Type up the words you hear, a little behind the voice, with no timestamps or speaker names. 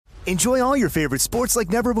Enjoy all your favorite sports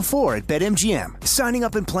like never before at BetMGM. Signing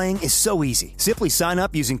up and playing is so easy. Simply sign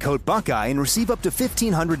up using code Buckeye and receive up to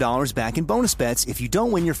 $1,500 back in bonus bets if you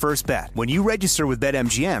don't win your first bet. When you register with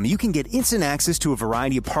BetMGM, you can get instant access to a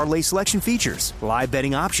variety of parlay selection features, live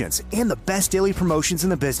betting options, and the best daily promotions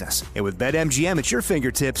in the business. And with BetMGM at your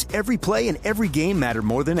fingertips, every play and every game matter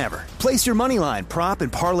more than ever. Place your moneyline, prop,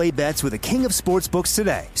 and parlay bets with the king of sportsbooks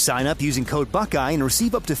today. Sign up using code Buckeye and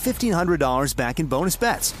receive up to $1,500 back in bonus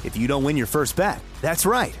bets if you don't win your first bet. That's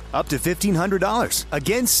right, up to $1,500.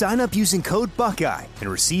 Again, sign up using code Buckeye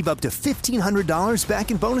and receive up to $1,500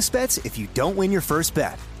 back in bonus bets if you don't win your first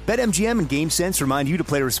bet. BetMGM and GameSense remind you to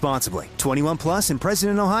play responsibly. 21 plus and present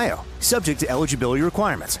in Ohio. Subject to eligibility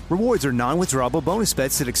requirements. Rewards are non-withdrawable bonus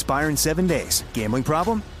bets that expire in 7 days. Gambling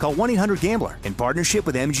problem? Call 1-800-GAMBLER in partnership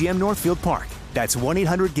with MGM Northfield Park. That's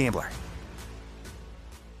 1-800-GAMBLER.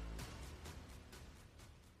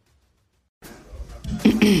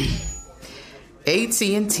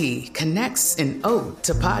 AT&T connects an ode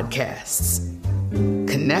to podcasts.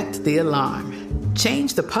 Connect the alarm.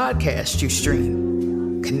 Change the podcast you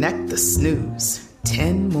stream. Connect the snooze.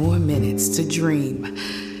 10 more minutes to dream.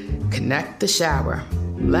 Connect the shower.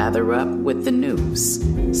 Lather up with the news.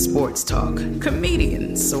 Sports talk,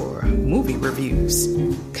 comedians, or movie reviews.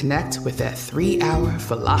 Connect with that 3-hour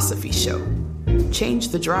philosophy show. Change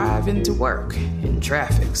the drive into work in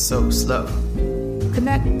traffic so slow.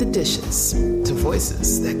 Connect the dishes to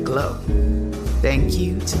voices that glow. Thank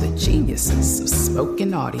you to the geniuses of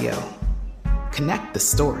spoken audio. Connect the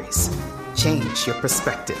stories. Change your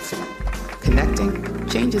perspective. Connecting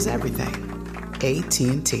changes everything.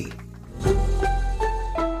 AT&T.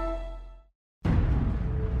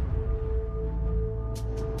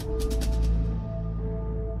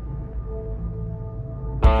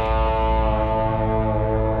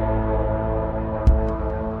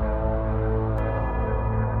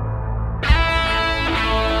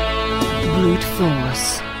 Brute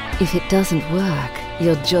force. If it doesn't work,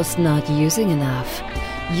 you're just not using enough.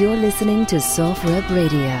 You're listening to SOFREP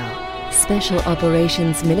Radio. Special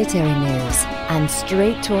Operations Military News and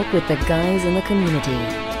straight talk with the guys in the community.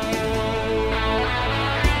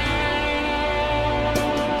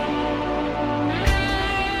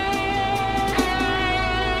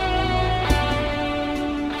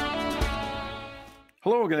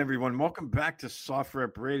 Hello again, everyone. Welcome back to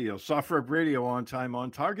SOFREP Radio. SOFREP Radio, on time,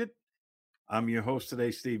 on target. I'm your host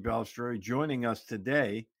today, Steve Balestreri. Joining us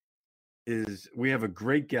today is, we have a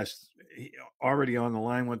great guest already on the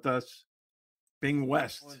line with us, Bing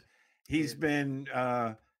West. He's been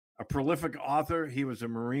a prolific author. He was a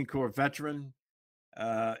Marine Corps veteran.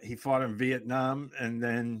 He fought in Vietnam, and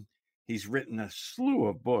then he's written a slew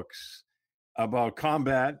of books about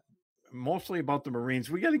combat, mostly about the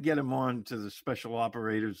Marines. We got to get him on to the special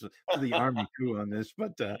operators, to the Army too on this,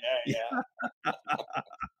 but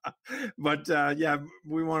yeah,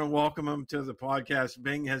 we want to welcome him to the podcast.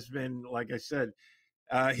 Bing has been, like I said,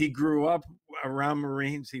 he grew up around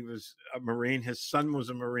Marines. He was a Marine. His son was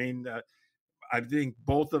a Marine. I think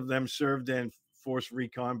both of them served in Force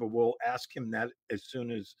Recon, but we'll ask him that as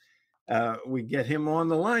soon as we get him on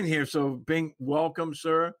the line here. So Bing, welcome,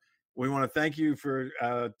 sir. We want to thank you for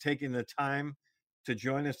taking the time to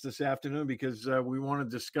join us this afternoon, because we want to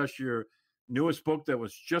discuss your newest book that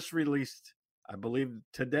was just released, I believe,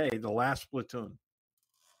 today, The Last Platoon.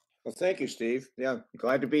 Well, thank you, Steve. Yeah,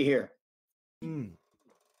 glad to be here.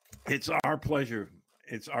 It's our pleasure.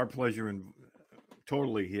 It's our pleasure, and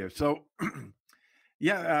totally here. So,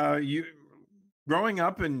 yeah, you growing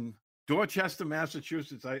up in Dorchester,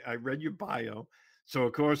 Massachusetts, I read your bio. So,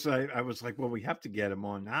 of course, I was like, well, we have to get him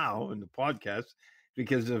on now in the podcast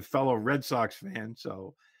because a fellow Red Sox fan.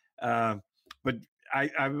 So, but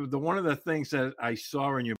one of the things that I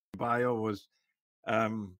saw in your bio was,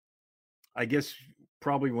 I guess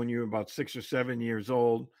probably when you were about 6 or 7 years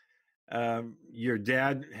old, your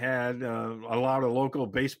dad had allowed a local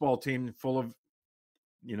baseball team full of,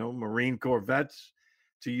 Marine Corps vets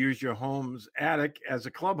to use your home's attic as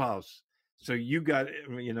a clubhouse. So you got,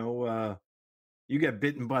 you got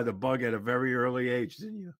bitten by the bug at a very early age,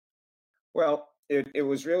 didn't you? Well, it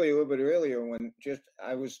was really a little bit earlier when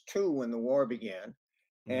I was 2 when the war began.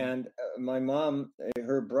 And my mom,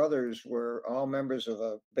 her brothers were all members of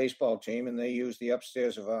a baseball team, and they used the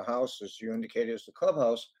upstairs of our house, as you indicated, as the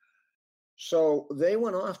clubhouse. So they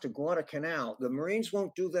went off to Guadalcanal. The Marines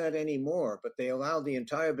won't do that anymore, but they allowed the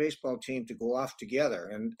entire baseball team to go off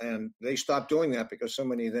together. And they stopped doing that because so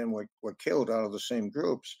many of them were killed out of the same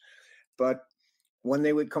groups. But when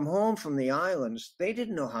they would come home from the islands, they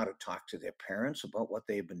didn't know how to talk to their parents about what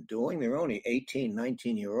they've been doing. They're only 18,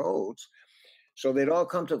 19-year-olds. So they'd all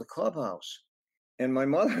come to the clubhouse. And my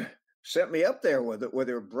mother sent me up there with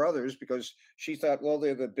her brothers because she thought, well,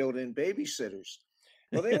 they're the built-in babysitters.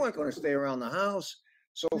 Well, they weren't going to stay around the house.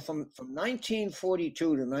 So from 1942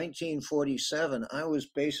 to 1947, I was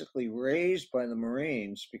basically raised by the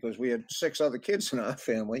Marines because we had 6 other kids in our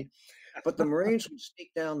family. But the Marines would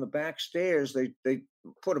sneak down the back stairs. They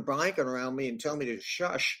put a blanket around me and tell me to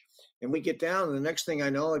shush. And we get down, and the next thing I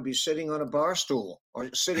know, I'd be sitting on a bar stool or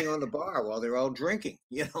sitting on the bar while they're all drinking.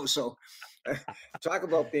 So talk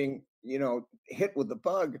about being, hit with the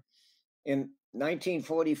bug. In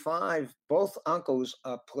 1945, both uncles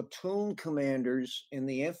are platoon commanders in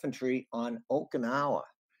the infantry on Okinawa.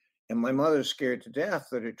 And my mother's scared to death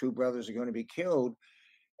that her 2 brothers are going to be killed.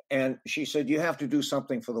 And she said, you have to do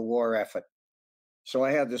something for the war effort. So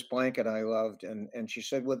I had this blanket I loved. And she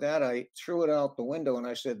said, with that, I threw it out the window. And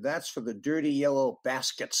I said, that's for the dirty yellow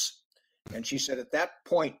baskets. And she said, at that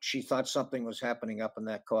point, she thought something was happening up in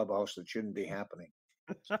that clubhouse that shouldn't be happening.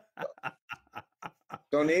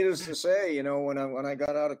 So needless to say, when I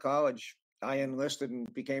got out of college, I enlisted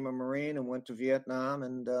and became a Marine and went to Vietnam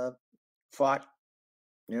and fought.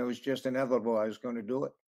 It was just inevitable. I was going to do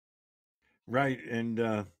it. Right.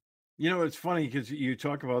 And, it's funny because you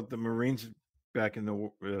talk about the Marines back in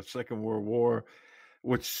the Second World War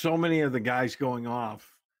with so many of the guys going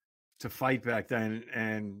off to fight back then.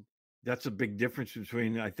 And that's a big difference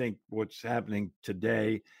between, I think, what's happening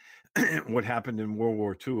today, what happened in World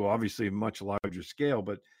War II, obviously a much larger scale.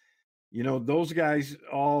 But, those guys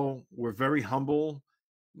all were very humble.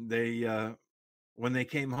 They, when they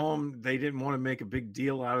came home, they didn't want to make a big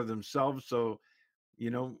deal out of themselves. So,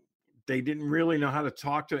 they didn't really know how to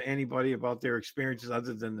talk to anybody about their experiences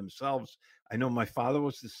other than themselves. I know my father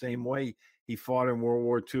was the same way. He fought in World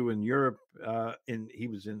War II in Europe. He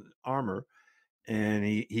was in armor, and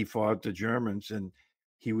he fought the Germans, and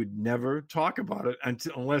he would never talk about it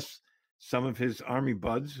unless some of his army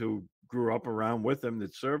buds who grew up around with him,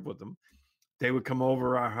 that served with him, they would come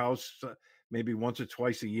over our house maybe once or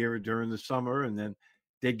twice a year during the summer, and then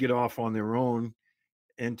they'd get off on their own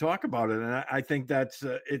and talk about it. And I think that's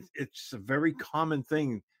it's a very common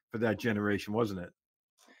thing for that generation, wasn't it?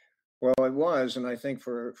 Well, it was, and I think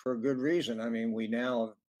for a good reason. I mean, we now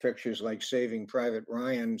have pictures like Saving Private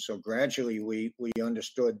Ryan, so gradually we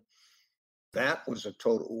understood that was a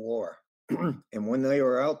total war. And when they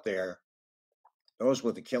were out there, those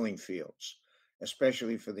were the killing fields,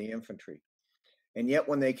 especially for the infantry. And yet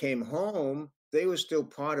when they came home, they were still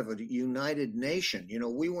part of a united nation.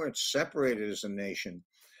 We weren't separated as a nation.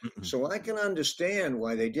 So I can understand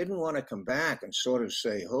why they didn't want to come back and sort of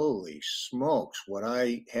say, holy smokes, what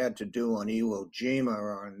I had to do on Iwo Jima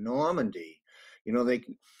or on Normandy.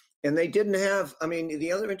 They didn't have,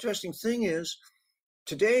 the other interesting thing is,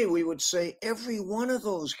 today we would say every one of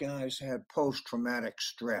those guys had post-traumatic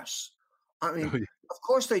stress. Of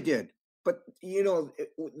course they did. But,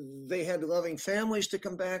 they had loving families to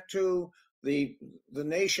come back to. The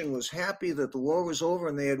nation was happy that the war was over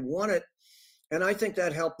and they had won it. And I think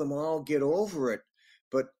that helped them all get over it.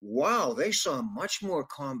 But wow, they saw much more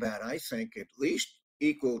combat, I think, at least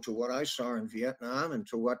equal to what I saw in Vietnam and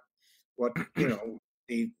to what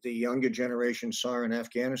the younger generation saw in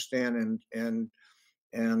Afghanistan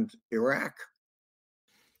and Iraq.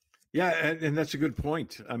 Yeah, and that's a good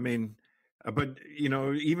point. But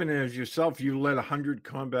even as yourself, you led 100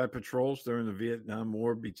 combat patrols during the Vietnam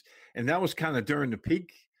War, and that was kind of during the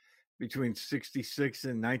peak between 66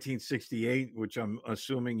 and 1968, which I'm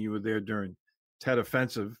assuming you were there during Tet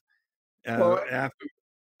Offensive. I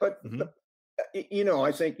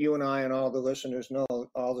think you and I and all the listeners know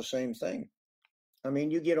all the same thing.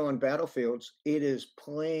 You get on battlefields, it is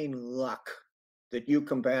plain luck that you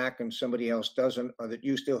come back and somebody else doesn't, or that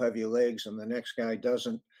you still have your legs and the next guy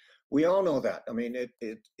doesn't. We all know that.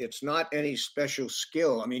 It's not any special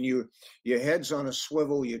skill. Your head's on a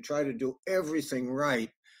swivel. You try to do everything right,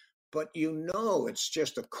 but it's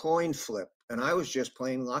just a coin flip. And I was just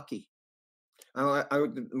plain lucky.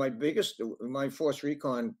 My Force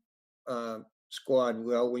Recon squad,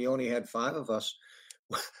 well, we only had 5 of us.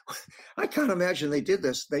 I can't imagine they did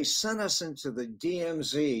this. They sent us into the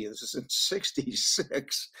DMZ, this is in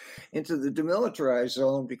 66, into the demilitarized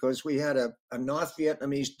zone because we had a North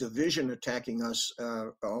Vietnamese division attacking us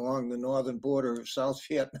along the northern border of South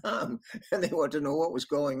Vietnam. And they wanted to know what was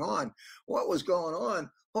going on. What was going on?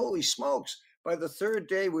 Holy smokes. By the 3rd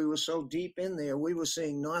day, we were so deep in there, we were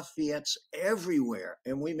seeing North Viets everywhere.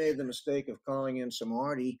 And we made the mistake of calling in some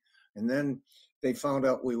arty. And then they found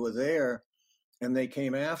out we were there. And they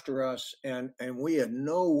came after us, and we had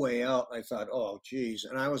no way out. I thought, oh, geez.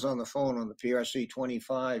 And I was on the phone on the PRC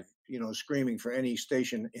 25, screaming for any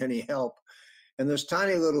station, any help. And this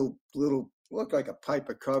tiny little looked like a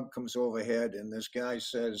Piper Cub comes overhead, and this guy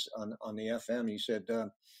says on the FM, he said,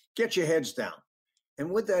 "Get your heads down."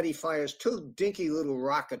 And with that, he fires two dinky little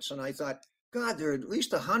rockets, and I thought, God, there are at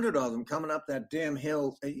least 100 of them coming up that damn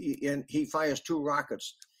hill, and he fires two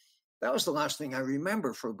rockets. That was the last thing I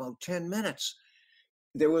remember for about 10 minutes.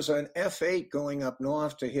 There was an F-8 going up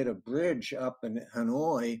north to hit a bridge up in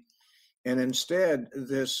Hanoi, and instead,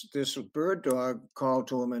 this bird dog called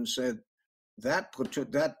to him and said,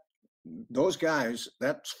 those guys,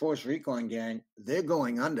 that Force Recon gang, they're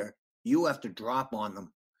going under. You have to drop on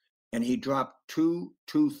them. And he dropped two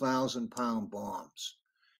 2,000-pound bombs.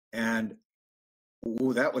 And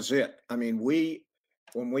that was it. I mean,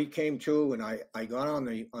 when we came to, and I got on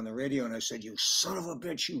the radio and I said, "You son of a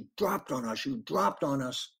bitch, you dropped on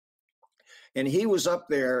us. And he was up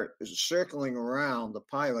there circling around, the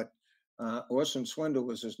pilot, Orson Swindle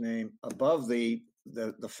was his name, above the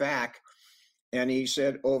FAC. And he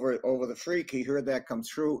said over the freak, he heard that come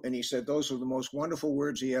through, and he said those were the most wonderful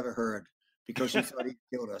words he ever heard, because he thought he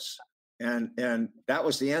killed us. And that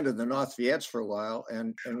was the end of the North Viets for a while,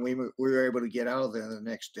 and we were able to get out of there the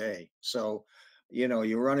next day. So,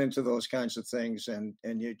 you run into those kinds of things, and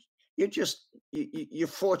you're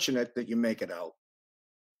fortunate that you make it out.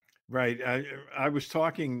 Right. I was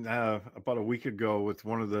talking about a week ago with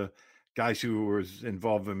one of the guys who was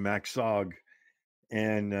involved in MACSOG,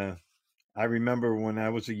 and I remember when I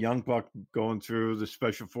was a young buck going through the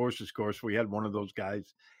Special Forces course, we had one of those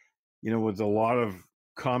guys, with a lot of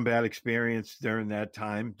combat experience during that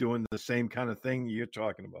time, doing the same kind of thing you're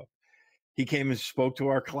talking about. He came and spoke to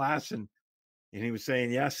our class, and he was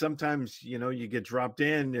saying, yeah, sometimes, you get dropped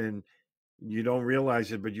in and you don't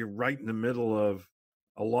realize it, but you're right in the middle of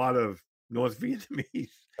a lot of North Vietnamese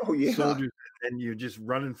soldiers, and you're just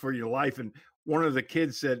running for your life. And one of the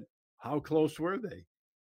kids said, "How close were they?"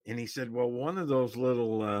 And he said, "Well, one of those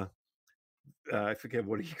little, I forget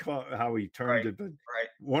how he termed it, but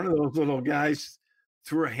one of those little guys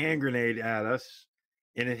threw a hand grenade at us,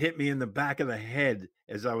 and it hit me in the back of the head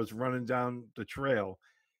as I was running down the trail."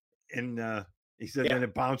 And he said, then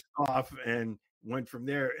it bounced off and went from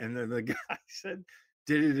there. And then the guy said,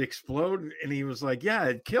 "Did it explode?" And he was like, "Yeah,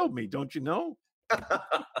 it killed me. Don't you know?"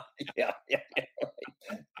 Yeah.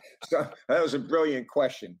 So that was a brilliant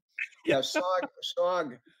question. Yeah, SOG,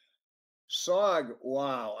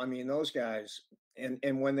 wow. I mean, those guys,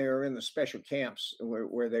 and when they were in the special camps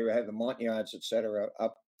where they had the Montagnards, et cetera,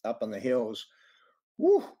 up on the hills,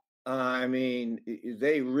 whoo, I mean,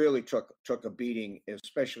 they really took a beating,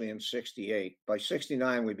 especially in 68. By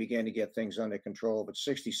 69, we began to get things under control, but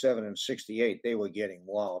 67 and 68, they were getting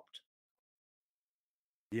walloped.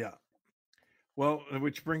 Yeah. Well,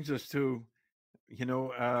 which brings us to,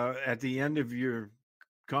 at the end of your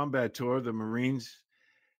combat tour, the Marines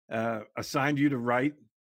assigned you to write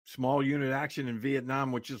Small Unit Action in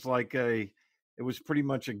Vietnam, which is like it was pretty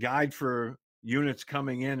much a guide for units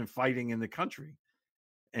coming in and fighting in the country.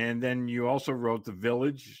 And then you also wrote The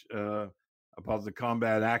Village about the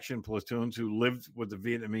combat action platoons who lived with the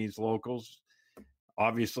Vietnamese locals.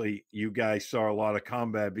 Obviously, you guys saw a lot of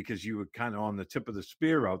combat because you were kind of on the tip of the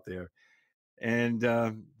spear out there. And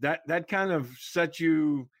that kind of set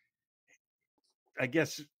you, I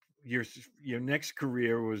guess, your next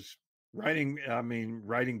career was writing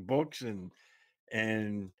books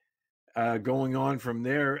and going on from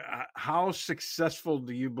there. How successful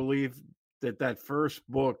do you believe that first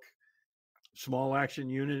book, Small Action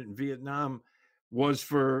Unit in Vietnam, was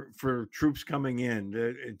for troops coming in?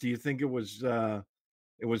 Do you think it was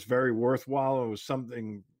very worthwhile? It was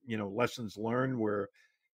something, lessons learned where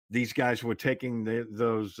these guys were taking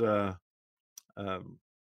those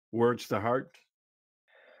words to heart?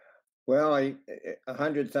 Well,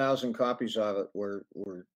 100,000 copies of it were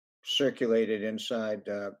circulated inside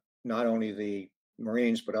not only the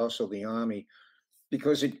Marines but also the Army,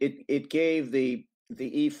 because it gave the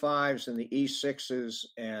E5s and the E6s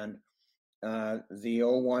and the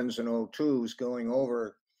O1s and O2s going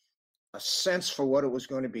over a sense for what it was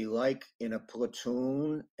going to be like in a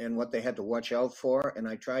platoon and what they had to watch out for. And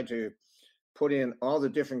I tried to put in all the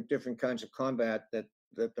different kinds of combat that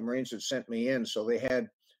the Marines had sent me in. So they had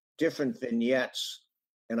different vignettes,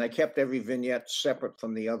 and I kept every vignette separate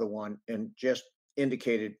from the other one and just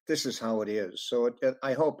indicated this is how it is. So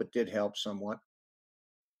I hope it did help somewhat.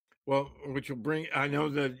 Well, which will bring, I know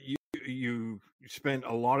that you spent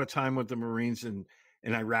a lot of time with the Marines in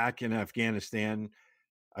Iraq and Afghanistan.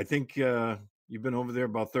 I think you've been over there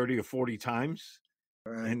about 30 or 40 times.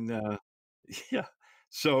 Right. And yeah.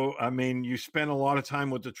 So, I mean, you spent a lot of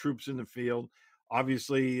time with the troops in the field.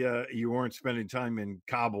 Obviously, you weren't spending time in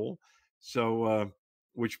Kabul. So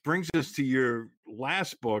which brings us to your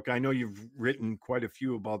last book. I know you've written quite a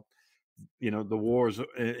few about, the wars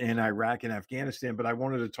in Iraq and Afghanistan, but I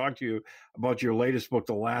wanted to talk to you about your latest book,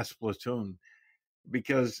 The Last Platoon,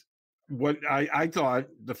 because what I thought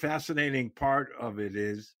the fascinating part of it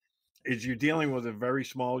is you're dealing with a very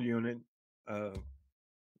small unit, a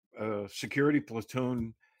security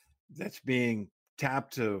platoon that's being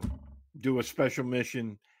tapped to do a special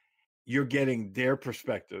mission. You're getting their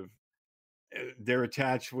perspective. They're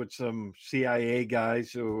attached with some CIA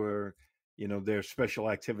guys who are, they're special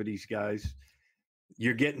activities guys.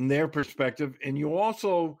 You're getting their perspective, and you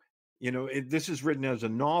also, this is written as a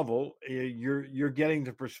novel. You're getting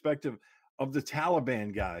the perspective of the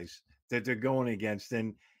Taliban guys that they're going against,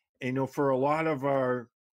 and for a lot of our,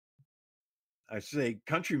 I say,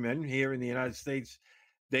 countrymen here in the United States,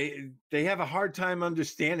 they have a hard time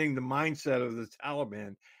understanding the mindset of the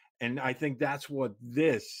Taliban, and I think that's what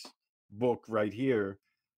this book right here,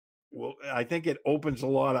 well, I think it opens a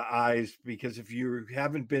lot of eyes, because if you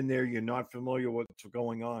haven't been there, you're not familiar with what's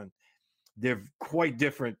going on. They're quite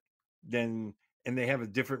different and they have a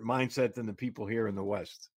different mindset than the people here in the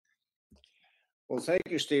West. Well, thank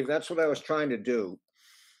you, Steve. That's what I was trying to do.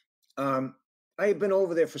 I've been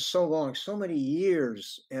over there for so long, so many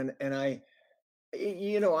years, and I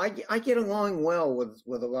get along well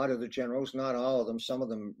with a lot of the generals, not all of them. Some of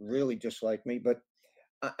them really dislike me, but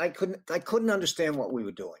I couldn't understand what we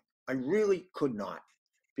were doing. I really could not,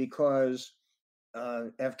 because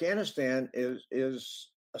Afghanistan is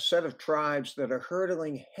a set of tribes that are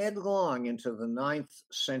hurtling headlong into the 9th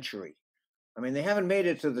century. I mean, they haven't made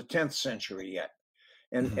it to the 10th century yet.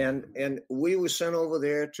 And we were sent over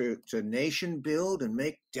there to nation build and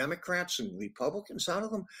make Democrats and Republicans out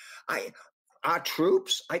of them. Our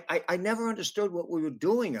troops, I never understood what we were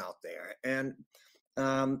doing out there. And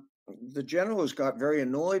the generals got very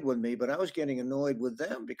annoyed with me, but I was getting annoyed with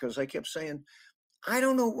them, because I kept saying, I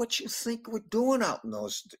don't know what you think we're doing out in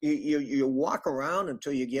those. You walk around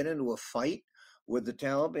until you get into a fight with the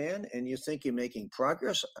Taliban and you think you're making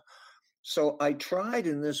progress. So I tried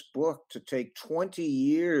in this book to take 20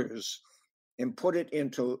 years and put it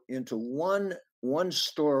into one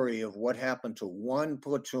story of what happened to one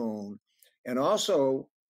platoon, and also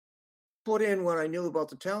put in what I knew about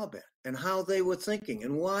the Taliban and how they were thinking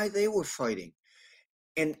and why they were fighting,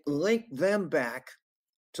 and link them back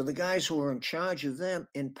to the guys who are in charge of them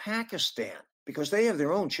in Pakistan, because they have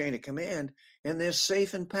their own chain of command and they're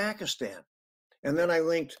safe in Pakistan. And then I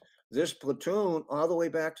linked this platoon all the way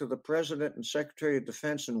back to the President and Secretary of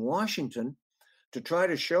Defense in Washington, to try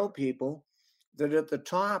to show people that at the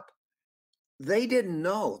top, they didn't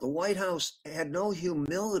know. The White House had no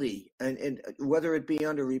humility, and whether it be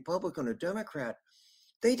under Republican or Democrat,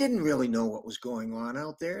 they didn't really know what was going on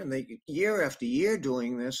out there. And they, year after year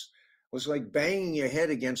doing this, was like banging your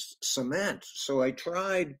head against cement. So I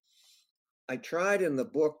tried in the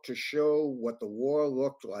book to show what the war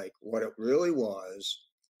looked like, what it really was,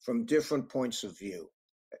 from different points of view,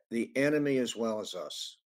 the enemy as well as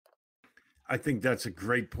us. I think that's a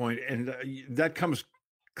great point. And that comes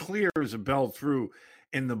clear as a bell through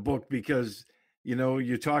in the book, because,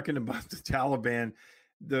 you're talking about the Taliban,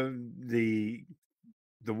 the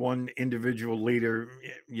one individual leader,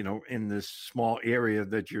 in this small area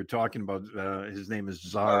that you're talking about. His name is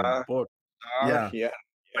Tsar in the book. Yeah.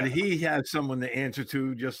 But he has someone to answer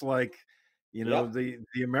to, just like,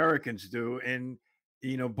 the Americans do. And,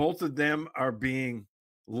 both of them are being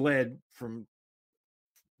led from,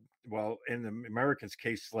 well, in the Americans'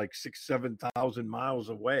 case, like 7,000 miles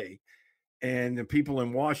away. And the people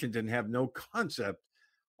in Washington have no concept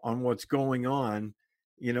on what's going on,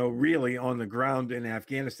 really on the ground in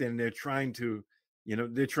Afghanistan. They're trying to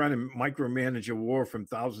micromanage a war from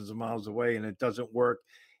thousands of miles away, and it doesn't work.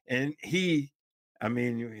 And his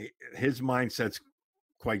mindset's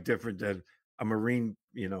quite different than a Marine,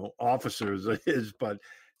 officer is, but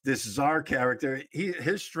this Tsar character,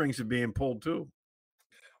 his strings are being pulled too.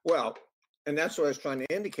 Well, and that's what I was trying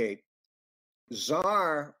to indicate.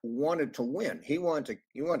 Tsar wanted to win. He wanted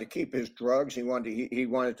to keep his drugs. He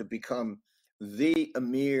wanted to become the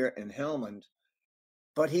emir in Helmand,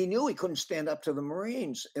 but he knew he couldn't stand up to the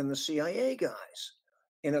Marines and the CIA guys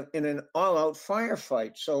in an all-out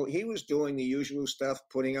firefight. So he was doing the usual stuff,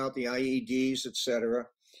 putting out the IEDs, etc.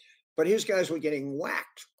 But his guys were getting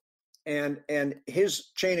whacked, and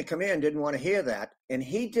his chain of command didn't want to hear that, and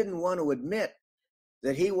he didn't want to admit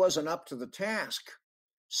that he wasn't up to the task.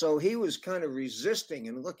 So he was kind of resisting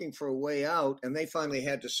and looking for a way out, and they finally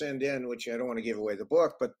had to send in, which I don't want to give away the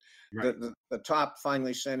book, but right. the top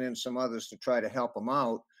finally sent in some others to try to help him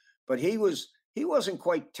out. But he wasn't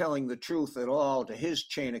quite telling the truth at all to his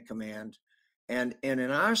chain of command, And in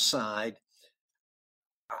our side,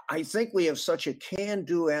 I think we have such a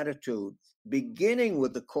can-do attitude, beginning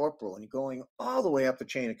with the corporal and going all the way up the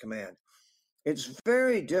chain of command. It's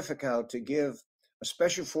very difficult to give a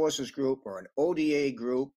special forces group or an ODA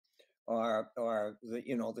group or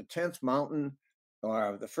the 10th Mountain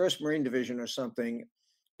or the 1st Marine Division or something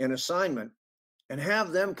an assignment and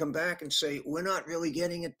have them come back and say, we're not really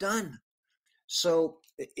getting it done. So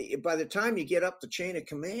by the time you get up the chain of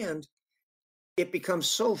command, it becomes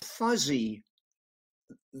so fuzzy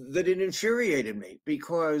that it infuriated me,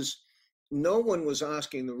 because no one was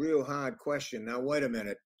asking the real hard question. Now, wait a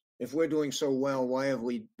minute. If we're doing so well, why have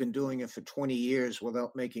we been doing it for 20 years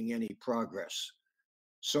without making any progress?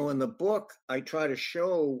 So in the book, I try to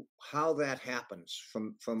show how that happens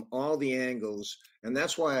from all the angles. And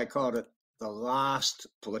that's why I called it the last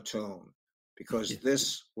platoon, because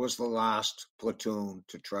this was the last platoon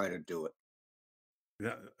to try to do it.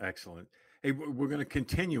 Yeah, excellent. Hey, we're going to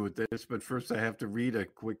continue with this, but first I have to read a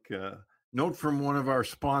quick note from one of our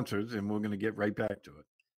sponsors, and we're going to get right back to it.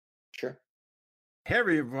 Sure. Hey,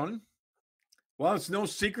 everyone. Well, it's no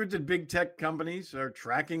secret that big tech companies are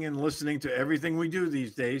tracking and listening to everything we do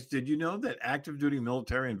these days. Did you know that active duty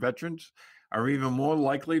military and veterans are even more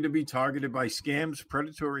likely to be targeted by scams,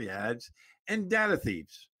 predatory ads, and data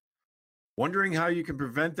thieves? Wondering how you can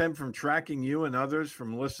prevent them from tracking you and others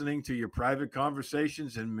from listening to your private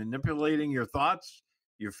conversations and manipulating your thoughts,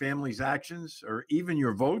 your family's actions, or even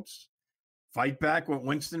your votes? Fight back with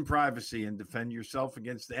Winston Privacy and defend yourself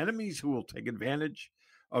against the enemies who will take advantage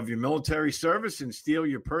of your military service and steal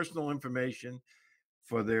your personal information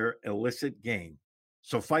for their illicit gain.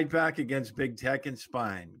 So fight back against big tech and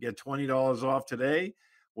spying. Get $20 off today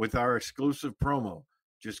with our exclusive promo.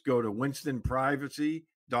 Just go to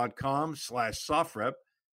winstonprivacy.com/sofrep.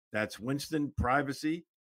 That's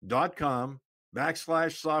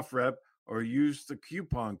winstonprivacy.com/sofrep, or use the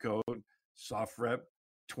coupon code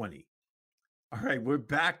SOFREP20. All right, we're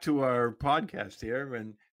back to our podcast here,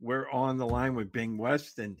 and we're on the line with Bing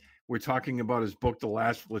West, and we're talking about his book, The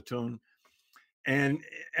Last Platoon. And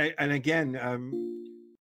again,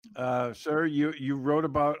 sir, you wrote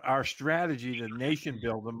about our strategy to nation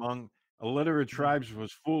build among illiterate tribes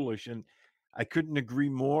was foolish, and I couldn't agree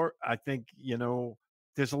more. I think,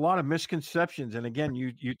 there's a lot of misconceptions, and again,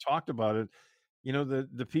 you talked about it.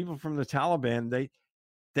 The people from the Taliban,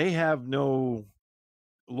 they have no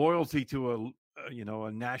loyalty to a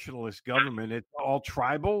nationalist government. It's all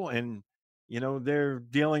tribal, and they're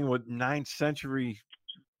dealing with 9th century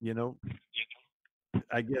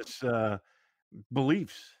I guess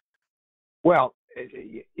beliefs. Well,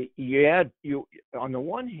 you on the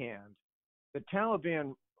one hand, the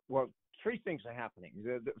Taliban, well, 3 things are happening.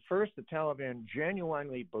 First, the Taliban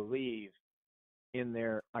genuinely believe in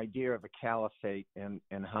their idea of a caliphate and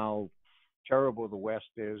how terrible the West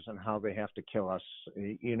is and how they have to kill us,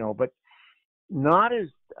 but not as,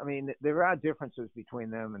 there are differences between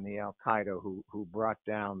them and the Al-Qaeda who brought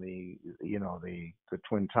down the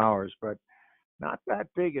Twin Towers, but not that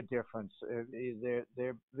big a difference.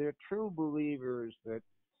 They're true believers that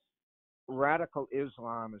radical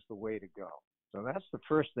Islam is the way to go. So that's the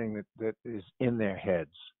first thing that is in their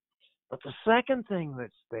heads. But the second thing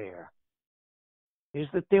that's there is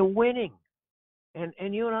that they're winning.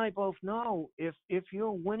 And you and I both know if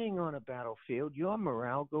you're winning on a battlefield, your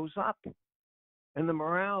morale goes up. And the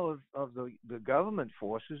morale of the government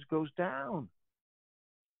forces goes down.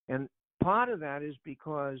 And part of that is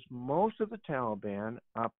because most of the Taliban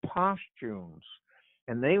are Pashtuns,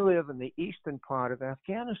 and they live in the eastern part of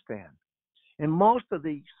Afghanistan. And most of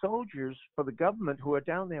the soldiers for the government who are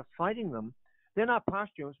down there fighting them, they're not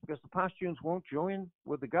Pashtuns because the Pashtuns won't join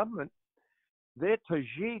with the government. They're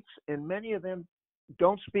Tajiks, and many of them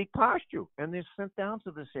don't speak Pashto, and they're sent down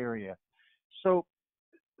to this area. So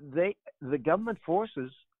the government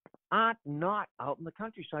forces are not out in the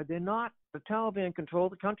countryside. They're not. The Taliban control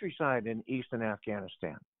the countryside in eastern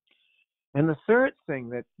Afghanistan. And the third thing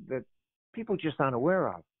that people just aren't aware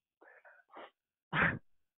of,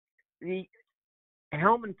 the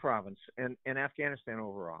Helmand province and Afghanistan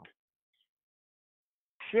overall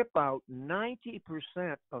ship out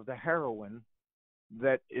 90% of the heroin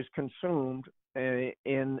that is consumed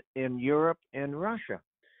in Europe and Russia.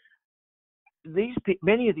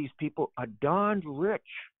 Many of these people are darned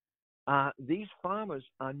rich. These farmers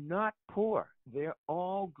are not poor. They're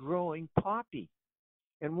all growing poppy.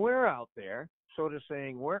 And we're out there sort of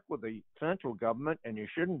saying, work with the central government and you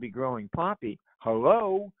shouldn't be growing poppy.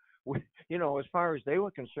 Hello? As far as they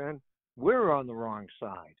were concerned, we're on the wrong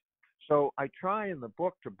side. So I try in the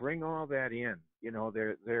book to bring all that in,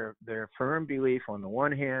 their firm belief on the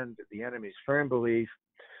one hand, the enemy's firm belief,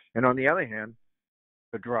 and on the other hand,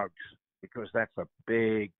 the drugs, because that's a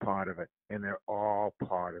big part of it, and they're all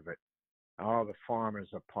part of it. All the farmers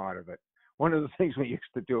are part of it. One of the things we used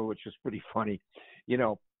to do, which is pretty funny,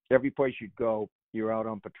 every place you'd go, you're out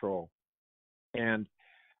on patrol. And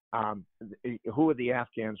who are the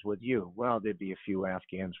Afghans with you? Well, there'd be a few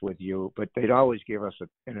Afghans with you, but they'd always give us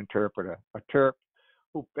an interpreter, a Terp,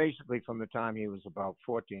 who basically from the time he was about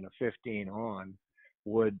 14 or 15 on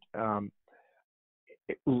would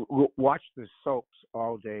watch the soaps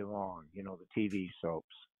all day long, the TV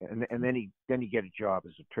soaps. And then he'd get a job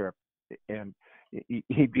as a Terp, and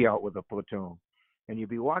he'd be out with a platoon. And you'd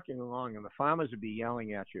be walking along, and the farmers would be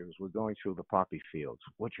yelling at you as we're going through the poppy fields,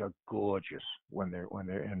 which are gorgeous when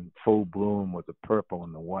they're in full bloom with the purple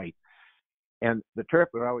and the white. And the Terp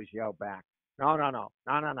would always yell back, "No, no, no,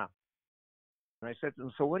 no, no, no." And I said to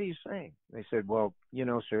them, "So what are you saying?" They said, "Well,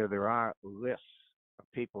 sir, there are lists of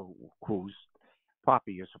people whose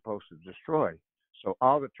poppy you're supposed to destroy." So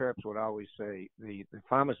all the Terps would always say, the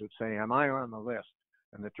farmers would say, "Am I on the list?"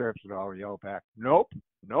 And the Terps would all yell back, "Nope,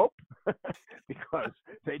 nope," because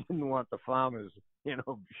they didn't want the farmers,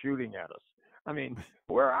 shooting at us. I mean,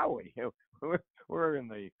 where are we? We're in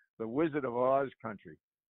the Wizard of Oz country.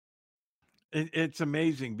 It's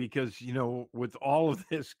amazing because, with all of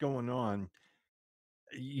this going on,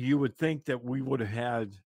 you would think that we would have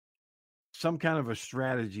had some kind of a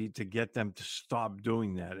strategy to get them to stop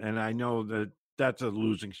doing that. And I know that that's a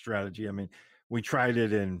losing strategy. I mean, we tried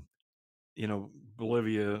it in,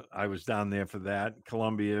 Bolivia. I was down there for that.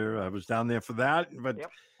 Colombia, I was down there for that. But,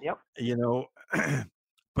 Yep.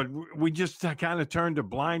 But we just kind of turned a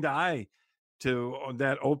blind eye to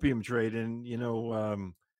that opium trade and,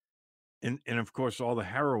 and of course, all the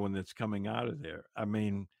heroin that's coming out of there. I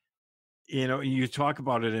mean, you talk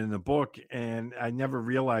about it in the book, and I never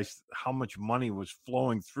realized how much money was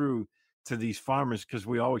flowing through to these farmers, because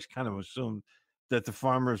we always kind of assumed that the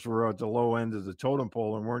farmers were at the low end of the totem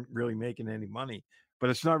pole and weren't really making any money. But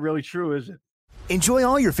it's not really true, is it? Enjoy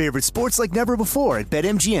all your favorite sports like never before at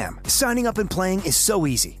BetMGM. Signing up and playing is so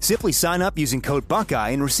easy. Simply sign up using code Buckeye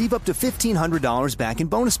and receive up to $1,500 back in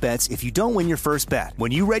bonus bets if you don't win your first bet.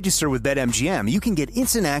 When you register with BetMGM, you can get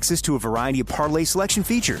instant access to a variety of parlay selection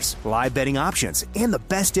features, live betting options, and the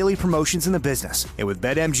best daily promotions in the business. And with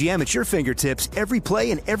BetMGM at your fingertips, every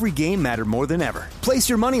play and every game matter more than ever. Place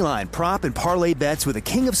your moneyline, prop, and parlay bets with the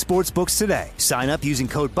king of sportsbooks today. Sign up using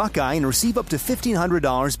code Buckeye and receive up to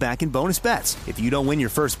 $1,500 back in bonus bets if you don't win your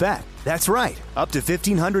first bet. That's right, up to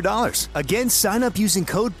 $1,500. Again, sign up using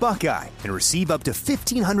code Buckeye and receive up to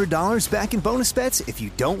 $1,500 back in bonus bets if you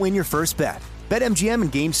don't win your first bet. BetMGM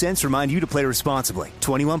and GameSense remind you to play responsibly.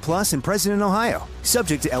 21 plus and present in Ohio.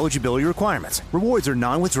 Subject to eligibility requirements. Rewards are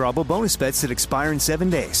non-withdrawable bonus bets that expire in 7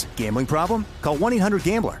 days. Gambling problem? Call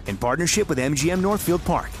 1-800-GAMBLER in partnership with MGM Northfield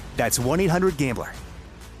Park. That's 1-800-GAMBLER.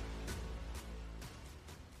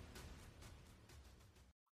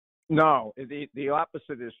 No, the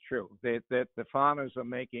opposite is true. That the farmers are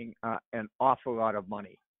making an awful lot of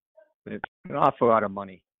money. It's an awful lot of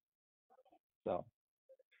money. So.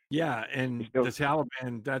 Yeah, and the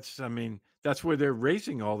Taliban, that's where they're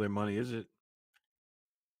raising all their money, is it?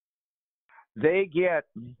 They get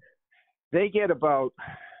about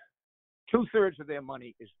 2/3 of their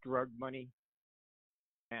money is drug money,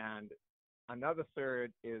 and another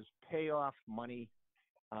third is payoff money.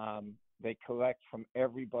 They collect from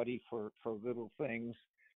everybody for little things.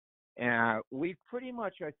 We pretty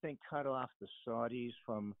much, I think, cut off the Saudis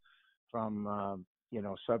from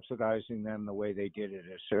subsidizing them the way they did at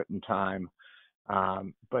a certain time.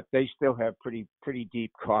 But they still have pretty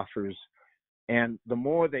deep coffers. And the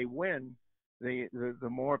more they win, the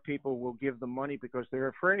more people will give them money because they're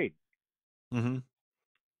afraid. Mm-hmm.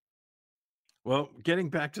 Well, getting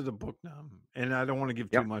back to the book now, and I don't want to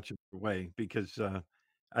give too much away because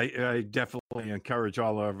I definitely encourage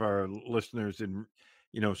all of our listeners and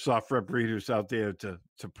soft rep readers out there to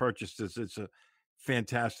purchase this. It's a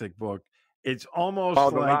fantastic book. It's almost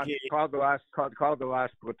called like the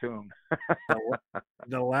Last Platoon.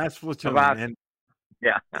 The Last Platoon.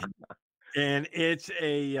 And it's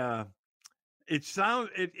a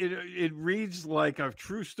it reads like a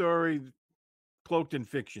true story cloaked in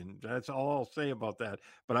fiction. That's all I'll say about that.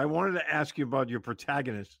 But I wanted to ask you about your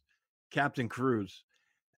protagonist, Captain Cruz.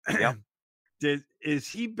 Yeah. Is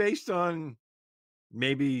he based on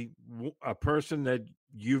maybe a person that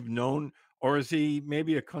you've known, or is he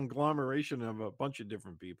maybe a conglomeration of a bunch of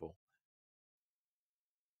different people?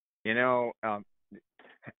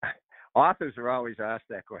 Authors are always asked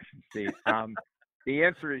that question, Steve. The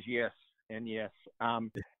answer is yes and yes.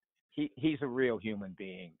 He's a real human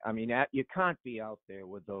being. I mean, you can't be out there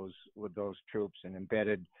with those troops and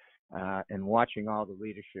embedded and watching all the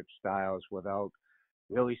leadership styles without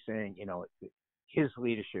really saying, his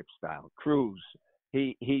leadership style. Cruise,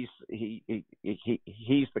 he's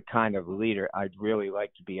the kind of leader I'd really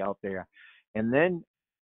like to be out there. And then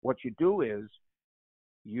what you do is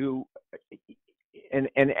and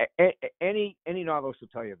any novelist will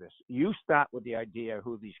tell you this. You start with the idea of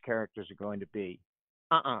who these characters are going to be.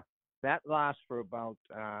 That lasts for about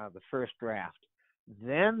the first draft.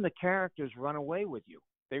 Then the characters run away with you.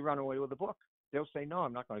 They run away with the book. They'll say, "No,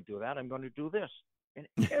 I'm not going to do that. I'm going to do this." And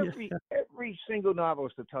every single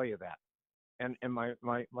novelist will tell you that. And my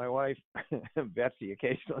wife Betsy,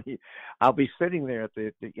 occasionally I'll be sitting there at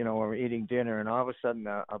the we're eating dinner, and all of a sudden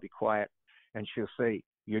I'll be quiet, and she'll say,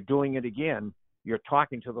 "You're doing it again. You're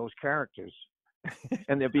talking to those characters,"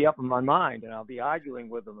 and they'll be up in my mind, and I'll be arguing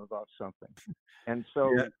with them about something. And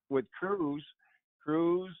so with Cruise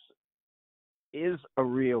is a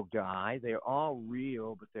real guy. They're all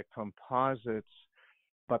real, but they're composites.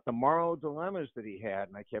 But the moral dilemmas that he had,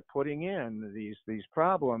 and I kept putting in these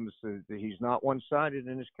problems, he's not one-sided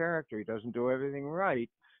in his character. He doesn't do everything right.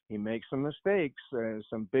 He makes some mistakes,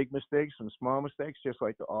 some big mistakes, some small mistakes, just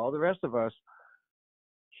like all the rest of us.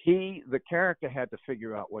 The character had to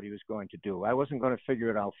figure out what he was going to do. I wasn't going to figure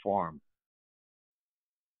it out for him.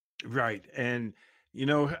 Right. And,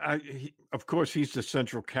 of course, he's the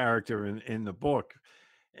central character in the book.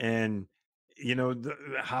 And,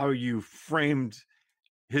 how you framed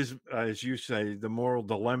his, as you say, the moral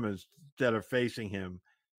dilemmas that are facing him.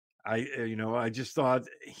 I just thought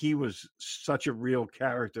he was such a real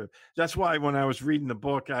character. That's why when I was reading the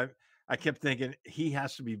book, I kept thinking he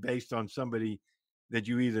has to be based on somebody that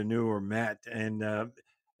you either knew or met. And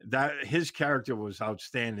that his character was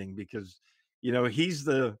outstanding because, he's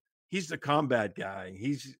the combat guy.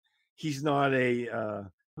 He's not an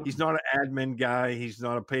admin guy. He's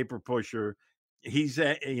not a paper pusher. He's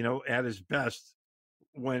at his best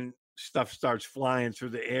when stuff starts flying through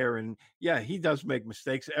the air. And he does make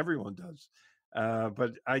mistakes. Everyone does.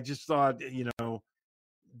 But I just thought,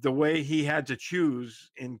 the way he had to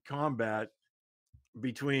choose in combat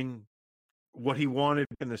between what he wanted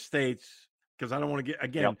in the States, because I don't want to I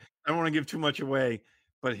don't want to give too much away,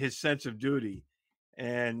 but his sense of duty.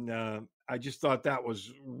 And I just thought that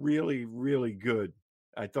was really, really good.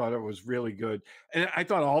 I thought it was really good. And I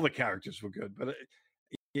thought all the characters were good, but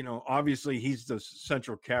obviously he's the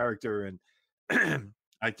central character. And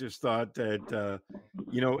I just thought that,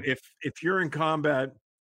 if you're in combat,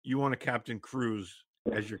 you want a Captain Cruise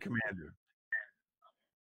as your commander.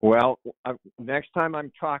 Well, next time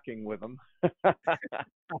I'm talking with him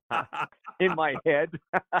in my head,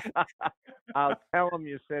 I'll tell him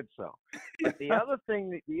you said so. But the other thing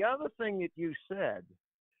that you said,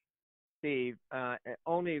 Steve,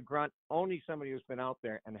 only somebody who's been out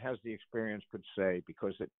there and has the experience could say,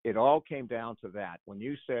 because it all came down to that. When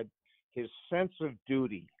you said his sense of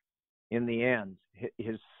duty in the end,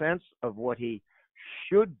 his sense of what he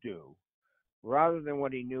should do, rather than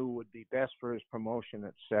what he knew would be best for his promotion,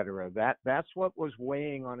 etc. That's what was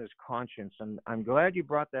weighing on his conscience, and I'm glad you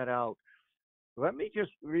brought that out. Let me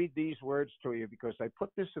just read these words to you, because I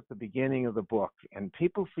put this at the beginning of the book, and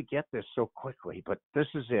people forget this so quickly, but this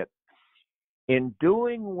is it. In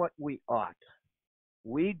doing what we ought,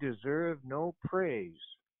 we deserve no praise,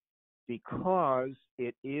 because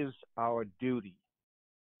it is our duty.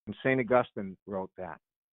 And St. Augustine wrote that.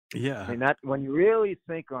 Yeah. I mean, that when you really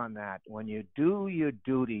think on that, when you do your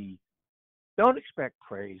duty, don't expect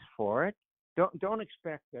praise for it. Don't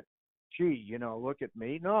expect that, gee, look at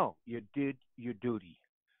me. No, you did your duty.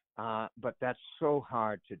 But that's so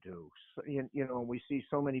hard to do. So, we see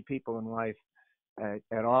so many people in life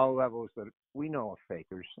at all levels that we know are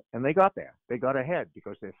fakers, and they got there. They got ahead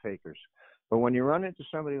because they're fakers. But when you run into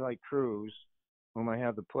somebody like Cruise, whom I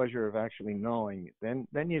have the pleasure of actually knowing, then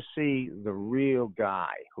you see the real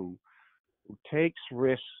guy who takes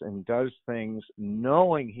risks and does things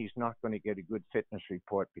knowing he's not going to get a good fitness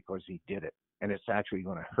report because he did it, and it's actually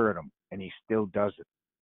going to hurt him, and he still does it.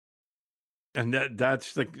 And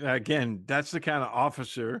that's the kind of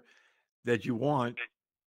officer that you want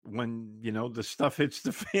when, the stuff hits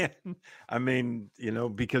the fan. I mean,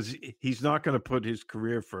 because he's not going to put his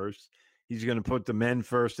career first. He's going to put the men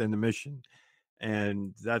first and the mission.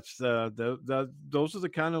 And that's those are the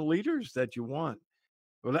kind of leaders that you want.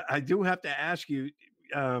 Well, I do have to ask you,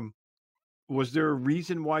 was there a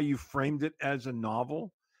reason why you framed it as a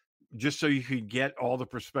novel, just so you could get all the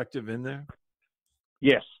perspective in there?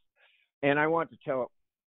 Yes, and I wanted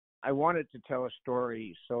to tell a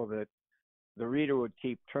story so that the reader would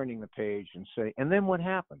keep turning the page and say, "And then what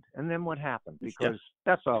happened? And then what happened?" Because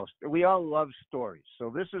that's all. We all love stories, so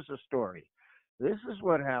this is a story This is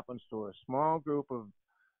what happens to a small group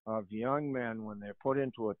of young men when they're put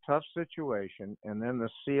into a tough situation, and then the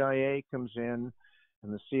CIA comes in,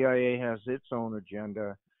 and the CIA has its own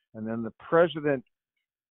agenda, and then the president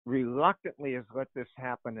reluctantly has let this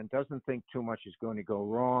happen and doesn't think too much is going to go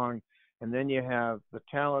wrong. And then you have the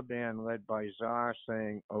Taliban led by Tsar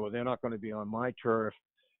saying, oh, they're not going to be on my turf.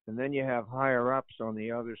 And then you have higher ups on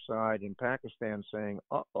the other side in Pakistan saying,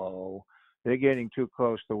 uh-oh, they're getting too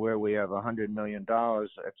close to where we have $100 million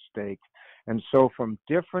at stake. And so from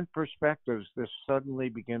different perspectives, this suddenly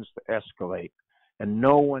begins to escalate, and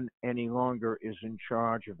no one any longer is in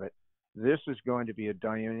charge of it. This is going to be a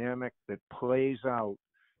dynamic that plays out,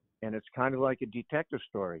 and it's kind of like a detective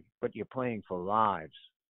story, but you're playing for lives.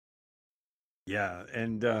 Yeah,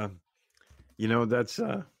 and that's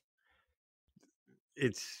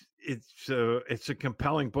it's a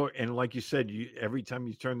compelling book, and like you said, every time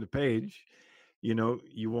you turn the page,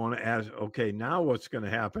 you want to ask, okay, now what's going to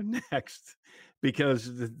happen next?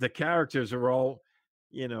 Because the characters are all,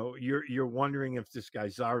 you're wondering if this guy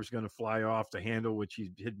Tsar is going to fly off the handle, which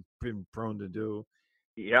he's been prone to do.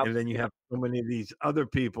 Yep. And then you have so many of these other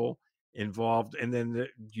people involved, and then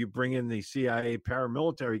you bring in the CIA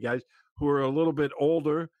paramilitary guys who are a little bit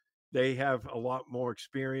older. They have a lot more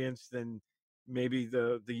experience than maybe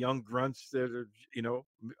the young grunts that are,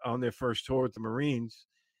 on their first tour with the Marines.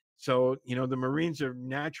 So, the Marines are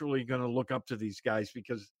naturally going to look up to these guys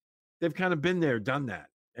because they've kind of been there, done that.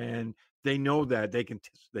 And they know that they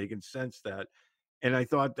can sense that. And I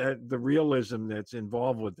thought that the realism that's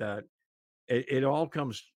involved with that, it all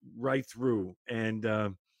comes right through. And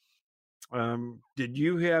did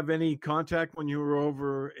you have any contact when you were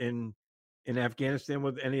over in Afghanistan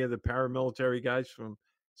with any of the paramilitary guys from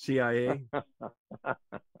CIA?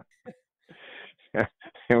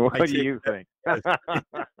 What do you think?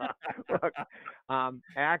 Look,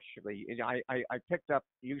 actually, I picked up,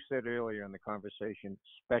 you said earlier in the conversation,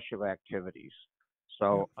 special activities.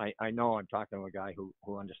 So I know I'm talking to a guy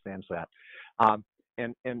who understands that.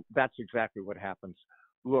 And that's exactly what happens.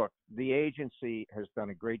 Look, the agency has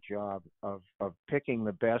done a great job of picking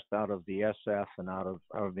the best out of the SF and out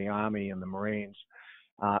of the Army and the Marines.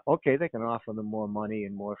 Okay, they can offer them more money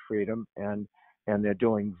and more freedom, and they're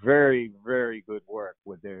doing very, very good work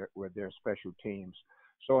with their special teams.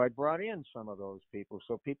 So I brought in some of those people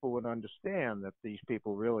so people would understand that these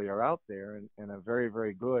people really are out there and are very,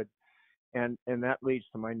 very good. And that leads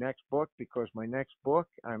to my next book, because my next book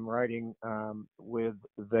I'm writing with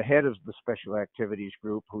the head of the Special Activities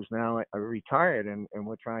Group, who's now retired, and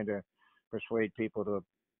we're trying to persuade people to,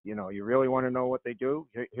 you really want to know what they do?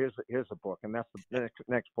 Here's a book, and that's the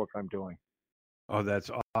next book I'm doing. Oh, that's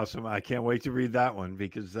awesome! I can't wait to read that one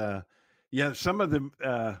because, some of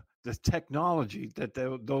the technology that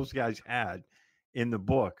those guys had in the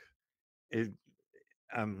book, it's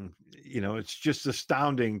just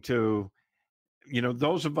astounding to.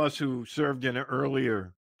 Those of us who served in an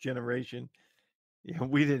earlier generation,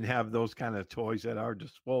 we didn't have those kind of toys at our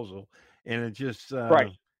disposal. And it just,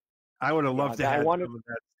 right. I would have loved to have some of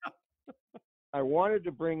that stuff. I wanted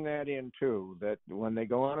to bring that in too, that when they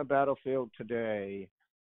go on a battlefield today,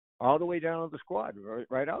 all the way down to the squad,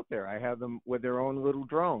 right out there, I have them with their own little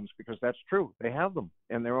drones, because that's true. They have them,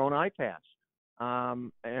 and their own iPads.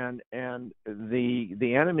 And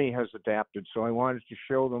the enemy has adapted. So I wanted to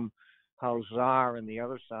show them how Tsar and the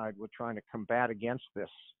other side were trying to combat against this,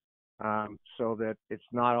 so that it's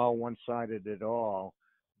not all one-sided at all,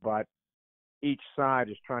 but each side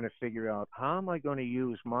is trying to figure out, how am I going to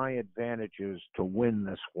use my advantages to win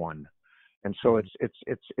this one? And so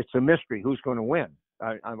it's a mystery who's going to win.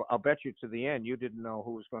 I'll bet you to the end you didn't know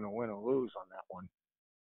who was going to win or lose on that one.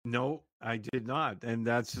 No, I did not, and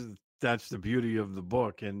that's the beauty of the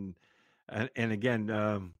book. And again,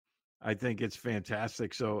 I think it's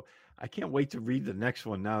fantastic. So I can't wait to read the next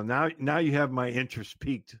one. Now you have my interest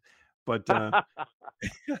piqued, but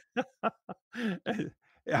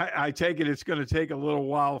I take it it's going to take a little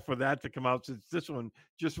while for that to come out, since this one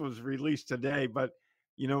just was released today. But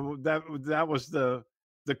that was the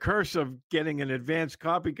curse of getting an advanced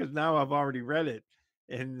copy, because now I've already read it.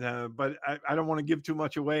 And but I don't want to give too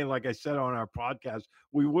much away. Like I said on our podcast,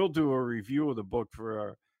 we will do a review of the book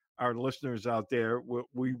for our listeners out there.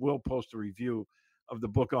 We will post a review of the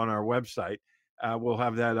book on our website. We'll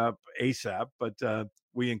have that up ASAP. But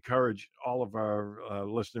we encourage all of our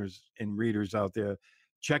listeners and readers out there,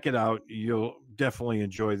 check it out. You'll definitely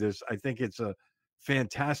enjoy this. I think it's a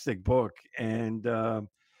fantastic book. And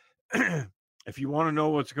if you want to know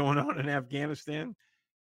what's going on in Afghanistan,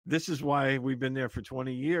 this is why we've been there for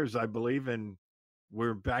 20 years, I believe, and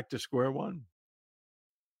we're back to square one.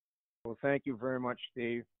 Well, thank you very much,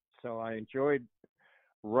 Steve. So I enjoyed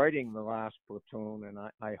writing the last platoon, and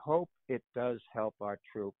I hope it does help our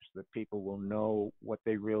troops, that people will know what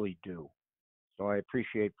they really do. So I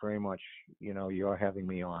appreciate very much, you're having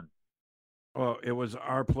me on. Well, it was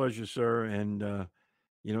our pleasure, sir. And,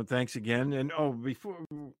 thanks again. And, before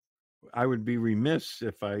I would be remiss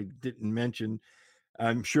if I didn't mention,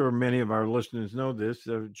 I'm sure many of our listeners know this,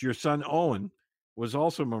 your son Owen was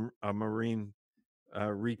also a Marine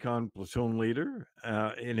recon platoon leader,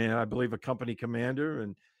 and I believe a company commander,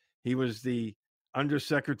 and he was the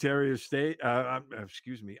Undersecretary of State,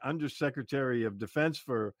 Undersecretary of Defense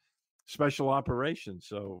for Special Operations.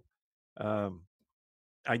 So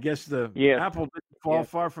I guess the apple didn't fall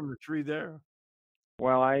far from the tree there.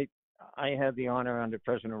 Well, I had the honor under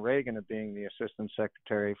President Reagan of being the Assistant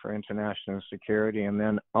Secretary for International Security, and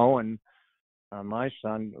then Owen, my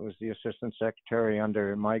son, was the Assistant Secretary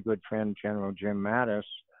under my good friend General Jim Mattis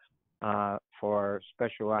for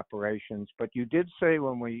Special Operations. But you did say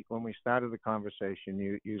when we started the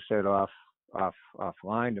conversation, you said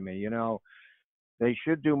offline to me, they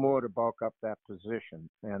should do more to bulk up that position,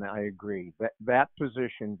 and I agree. That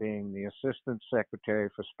position being the Assistant Secretary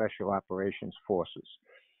for Special Operations Forces,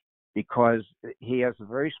 because he has a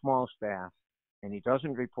very small staff and he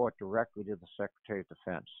doesn't report directly to the Secretary of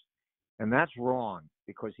Defense. And that's wrong,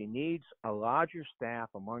 because he needs a larger staff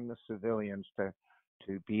among the civilians to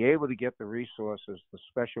be able to get the resources the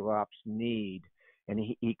special ops need. And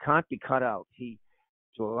he can't be cut out.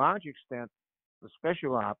 To a large extent, the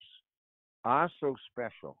special ops are so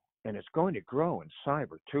special, and it's going to grow in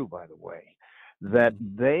cyber too, by the way, that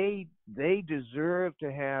they deserve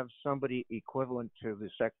to have somebody equivalent to the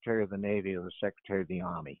Secretary of the Navy or the Secretary of the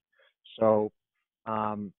Army. So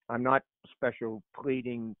I'm not special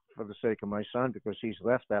pleading for the sake of my son, because he's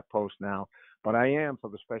left that post now, but I am for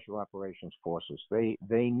the Special Operations Forces. They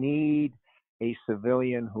need a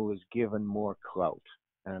civilian who is given more clout,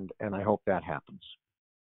 and I hope that happens.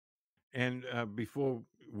 And before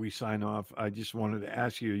we sign off, I just wanted to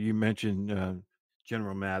ask you, you mentioned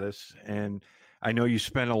General Mattis, and I know you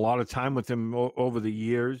spent a lot of time with him over the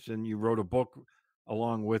years, and you wrote a book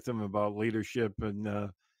along with him about leadership.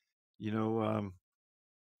 And,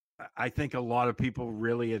 I think a lot of people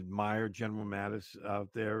really admire General Mattis out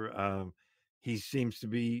there. He seems to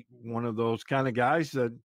be one of those kind of guys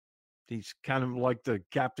that he's kind of like the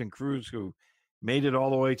Captain Cruz who made it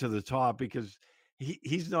all the way to the top, because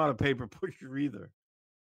he's not a paper pusher either.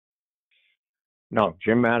 No,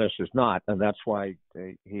 Jim Mattis is not, and that's why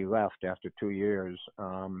he left after 2 years.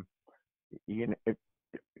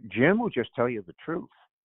 Jim will just tell you the truth.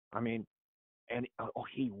 I mean, and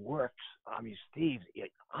he works. I mean, Steve,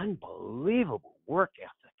 unbelievable work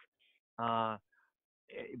ethic.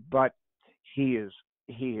 But he is.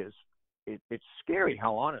 It's scary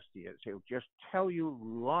how honest he is. He'll just tell you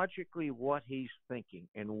logically what he's thinking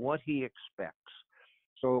and what he expects.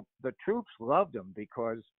 So the troops loved him,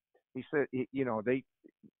 because he said,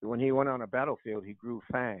 when he went on a battlefield, he grew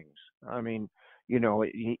fangs. I mean, he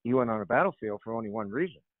went on a battlefield for only one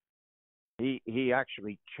reason. He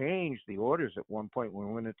actually changed the orders at one point when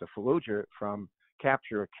we went into Fallujah from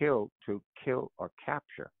capture or kill to kill or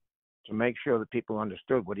capture, to make sure that people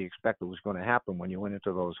understood what he expected was going to happen when you went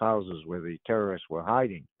into those houses where the terrorists were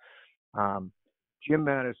hiding. Jim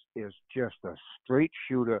Mattis is just a straight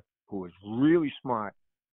shooter who is really smart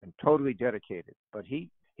and totally dedicated, but he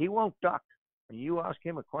won't duck. When you ask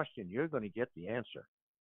him a question, you're going to get the answer.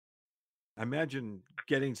 I imagine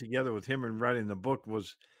getting together with him and writing the book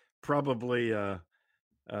was probably a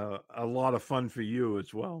lot of fun for you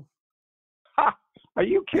as well. Ha! Are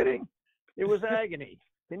you kidding? It was agony.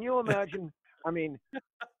 Can you imagine? I mean,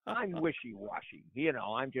 I'm wishy-washy.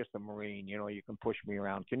 I'm just a Marine. You can push me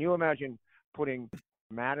around. Can you imagine putting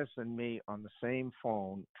Mattis and me on the same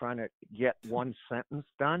phone trying to get one sentence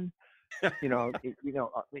done?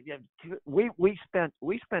 We spent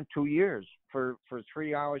 2 years for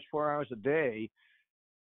 3 hours, 4 hours a day,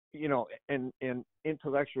 in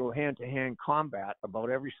intellectual hand-to-hand combat about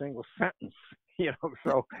every single sentence.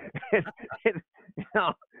 So I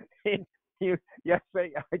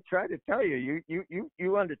try to tell you,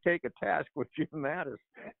 you undertake a task with Jim Mattis.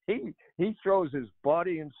 He throws his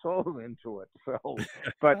body and soul into it. So,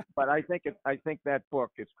 but I think that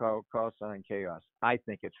book, it's called Call Sign Chaos. I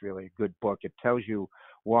think it's really a good book. It tells you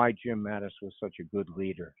why Jim Mattis was such a good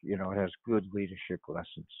leader. It has good leadership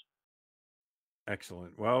lessons.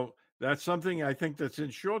 Excellent. Well, that's something I think that's in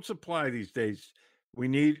short supply these days. We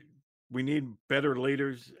need better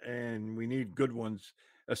leaders, and we need good ones,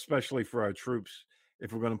 especially for our troops,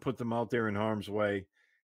 if we're going to put them out there in harm's way,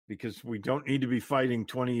 because we don't need to be fighting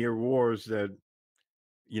 20-year wars that,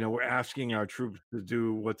 we're asking our troops to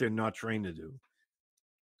do what they're not trained to do.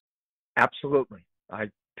 Absolutely. I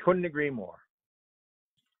couldn't agree more.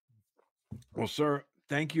 Well, sir,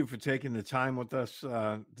 thank you for taking the time with us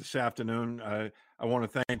this afternoon. I want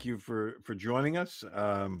to thank you for joining us.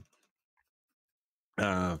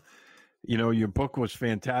 Your book was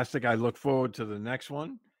fantastic. I look forward to the next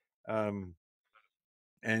one.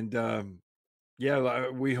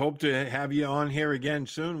 We hope to have you on here again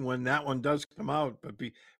soon when that one does come out. But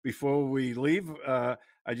before we leave, I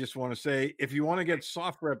just want to say, if you want to get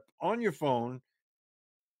SoftRep on your phone,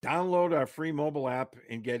 download our free mobile app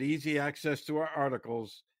and get easy access to our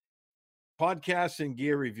articles, podcasts, and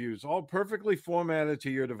gear reviews, all perfectly formatted to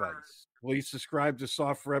your device. Please subscribe to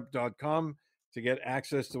softrep.com to get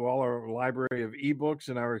access to all our library of ebooks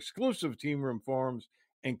and our exclusive Team Room forums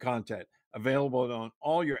and content available on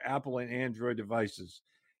all your Apple and Android devices.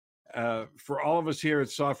 For all of us here at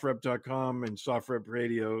softrep.com and SoftRep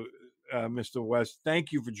Radio, Mr. West,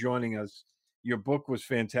 thank you for joining us. Your book was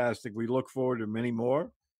fantastic. We look forward to many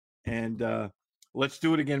more. And let's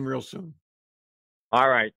do it again real soon. All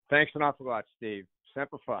right. Thanks an awful lot, Steve.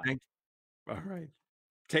 Semper Fi. Thanks. All right.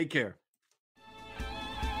 Take care.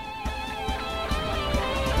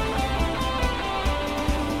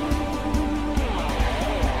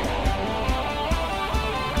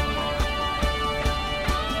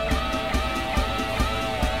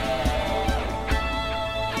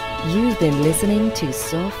 You've been listening to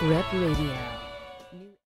SoftRep Radio.